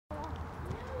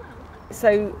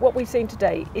So what we've seen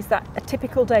today, is that a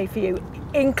typical day for you,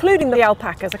 including the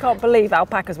alpacas? I can't believe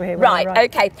alpacas were here. Right,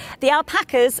 okay. The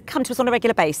alpacas come to us on a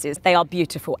regular basis. They are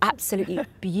beautiful, absolutely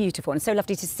beautiful, and so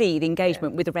lovely to see the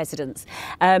engagement with the residents.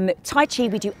 Tai Chi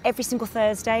we do every single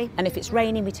Thursday, and if it's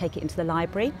raining we take it into the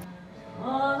library.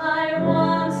 All I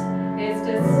want is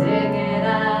to sing it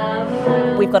out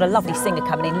loud. We've got a lovely singer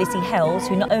coming in, Lizzie Hells,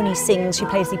 who not only sings, she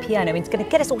plays the piano and is going to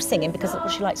get us all singing because that's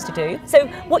what she likes to do. So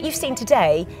what you've seen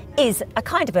today is a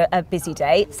kind of a busy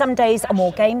day. Some days are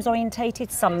more games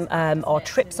orientated, some are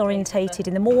trips orientated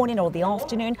in the morning or the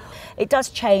afternoon. It does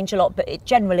change a lot, but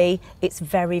generally it's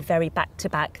very, very back to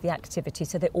back, the activity,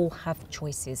 so they all have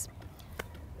choices.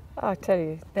 I tell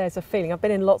you, there's a feeling. I've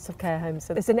been in lots of care homes,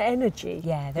 so there's an energy.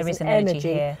 Yeah, there is an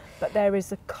energy here. But there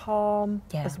is a calm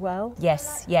as well.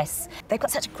 Yes, yes. They've got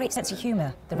such a great sense of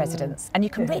humour, the residents, and you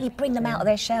can really bring them out of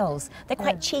their shells. They're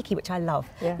quite cheeky, which I love.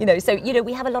 Yeah. You know, so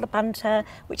we have a lot of banter,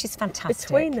 which is fantastic.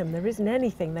 Between them, there isn't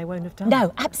anything they won't have done.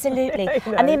 No, absolutely.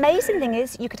 And the amazing thing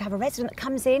is, you could have a resident that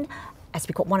comes in, as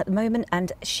we've got one at the moment,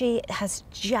 and she has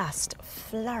just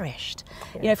flourished.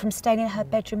 You know, from staying in her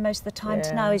bedroom most of the time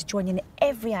to now is joining in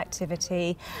every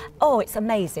activity. Oh, it's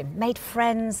amazing. Made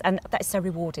friends, and that is so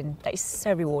rewarding. That is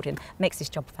so rewarding. Makes this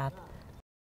job fab.